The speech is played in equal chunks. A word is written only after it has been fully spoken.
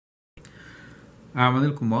I'm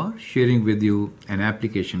Anil Kumar, sharing with you an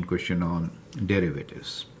application question on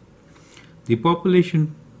derivatives. The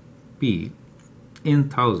population P in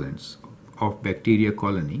thousands of bacteria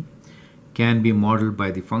colony can be modeled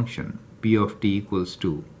by the function P of t equals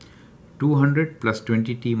to 200 plus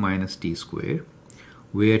 20t minus t square,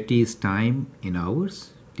 where t is time in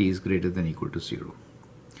hours, t is greater than or equal to 0.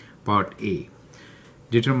 Part A.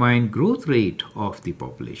 Determine growth rate of the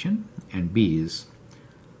population, and B is,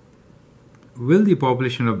 will the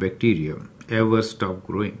population of bacteria ever stop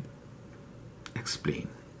growing? Explain.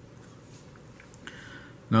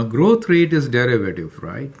 Now, growth rate is derivative,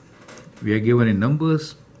 right? We are given in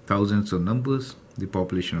numbers, thousands of numbers, the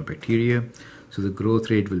population of bacteria. So the growth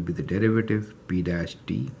rate will be the derivative P dash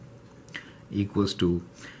t equals to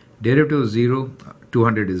derivative of 0,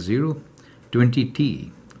 200 is 0,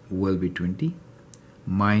 20t will be 20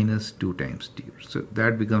 minus 2 times t. So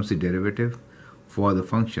that becomes the derivative for the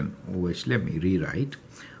function, which let me rewrite,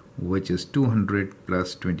 which is 200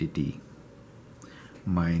 plus 20t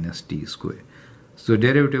minus t square. So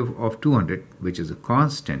derivative of 200, which is a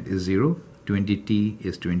constant, is 0, 20t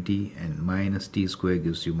is 20, and minus t square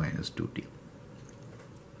gives you minus 2t.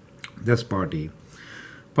 That's part A.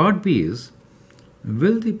 Part B is,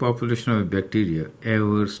 will the population of bacteria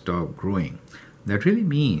ever stop growing? That really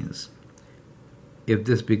means if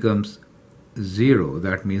this becomes 0,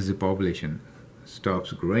 that means the population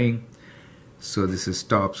stops growing. So this is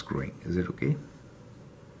stops growing. Is it okay?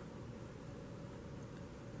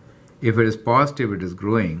 If it is positive, it is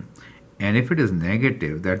growing. And if it is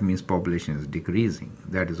negative, that means population is decreasing.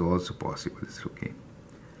 That is also possible. Is it okay?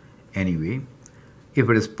 Anyway, if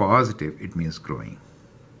it is positive, it means growing.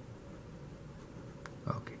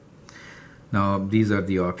 Okay. Now, these are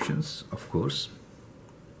the options, of course.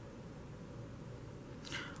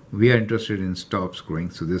 We are interested in stops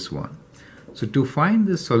growing, so this one. So to find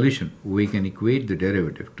this solution, we can equate the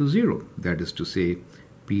derivative to 0. That is to say,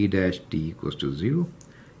 P dash t equals to 0,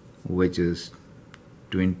 which is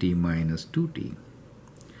 20 minus 2t.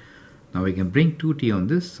 Now we can bring 2t on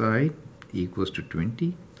this side, equals to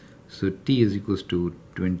 20. So t is equals to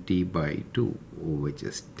 20 by 2, which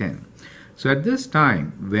is 10. So at this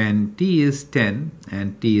time, when t is 10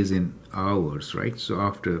 and t is in hours, right? So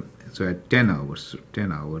at 10 hours,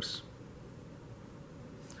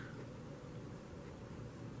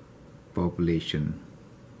 population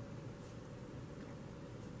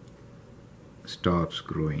stops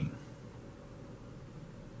growing.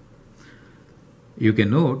 You can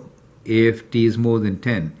note, if t is more than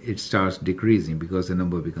 10, it starts decreasing because the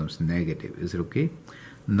number becomes negative. Is it okay?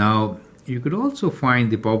 Now, you could also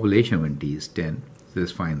find the population when t is 10. So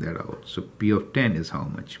let's find that out. So P of 10 is how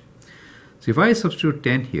much? So if I substitute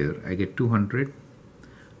 10 here, I get 200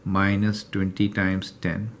 minus 20 times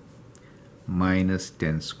 10 minus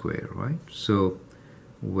 10 square, right? So,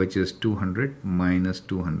 which is 200 minus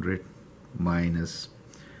 10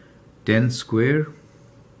 square.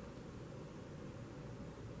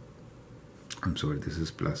 I'm sorry, this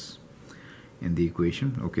is plus in the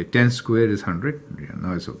equation. Okay, 10 square is 100. Yeah,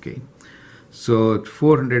 now it's okay. So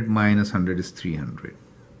 400 minus 100 is 300.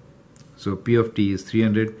 So P of t is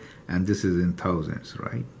 300, and this is in thousands,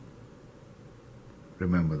 right?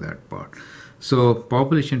 Remember that part. So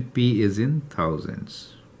population P is in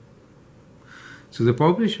thousands. So the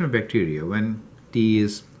population of bacteria when t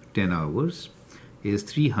is 10 hours is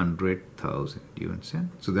 300,000. Do you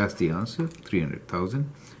understand? So that's the answer.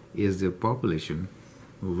 300,000 is the population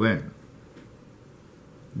when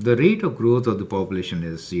the rate of growth of the population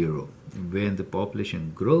is 0, when the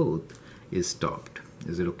population growth is stopped.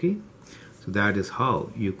 Is it okay? So that is how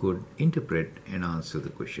you could interpret and answer the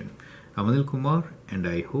question. I'm Anil Kumar, and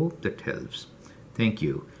I hope that helps. Thank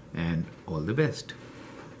you, and all the best.